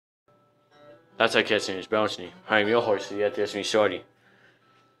That's that cat's name is Bouncy. I'm your horse at the EdmontonHumaneSociety.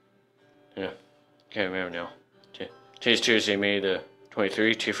 Yeah, can't remember now. Today's Tuesday, May the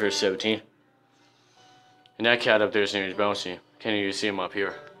 23rd, 2017. And that cat up there's name is Bouncy. Can't even see him up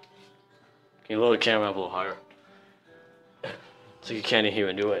here. Can you load the camera up a little higher? It's like you can't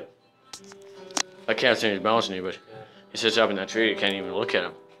even do it. That cat's name is Bouncy, but he sits up in that tree. You can't even look at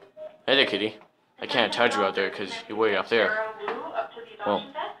him. Hey there, kitty. I can't touch you out there because you're way up there. Well,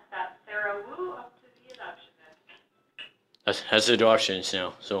 that's the adoptions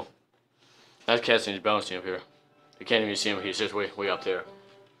now. So that cat's name is Bouncy up here. You can't even see him. He's just way up there.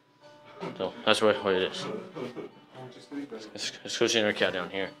 So that's what it is. Let's go see our cat down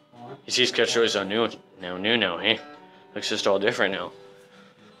here. You see his cat shows on new now, hey? Looks just all different now.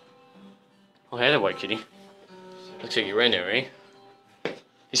 Oh, hey there, white kitty. Looks like you're right there, eh?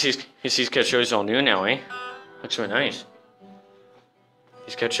 You see cat shows all new now, eh? Looks so nice.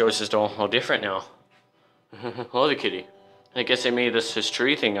 These cat shows just all different now. Hello, the kitty. I guess they made this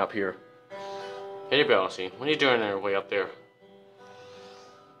tree thing up here. Hey, Bouncy, what are you doing there way up there?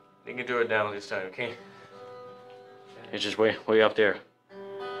 You can do it down this time, okay? It's just way up there,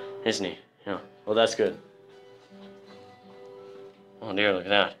 isn't he? Yeah. Well, that's good. Oh dear, look at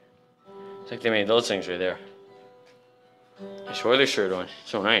that. It's like they made those things right there. Nice weather shirt on.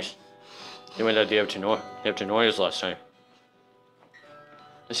 So nice. They went out the Edmonton Oilers last time.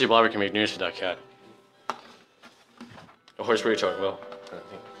 Let's see if Blobber can make news for that cat. The horse we were talking about.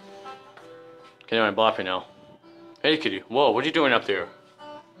 Okay, now I'm bopping now. Hey kitty, whoa, what are you doing up there?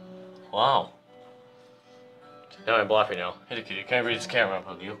 Wow. Now I'm bopping now. Hey kitty, can I read this camera up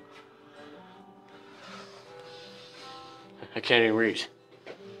on you? I can't even reach.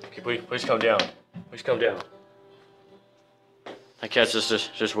 Okay, please come down. Please come down. That cat's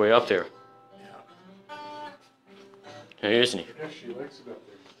just way up there. Yeah. Hey, isn't he? Yeah, she likes it up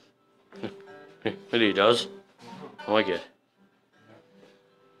there. Really, he does? I like it.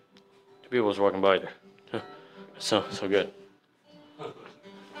 The people was walking by there. So good.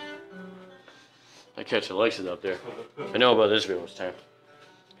 That cat likes it up there. I know about this video this time.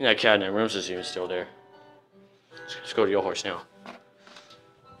 I think that cat in that room is even still there. Let's go to your horse now.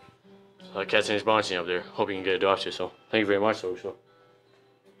 That cat's name is Bouncy up there. Hope you can get adopted. So thank you very much, though. So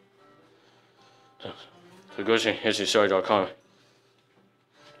go to EdmontonHumaneSociety.com.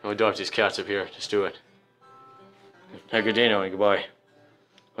 I'll adopt these cats up here. Just do it. Have a good day now and goodbye.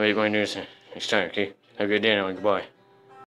 What are you going to do next time, okay? Have a good day now and goodbye.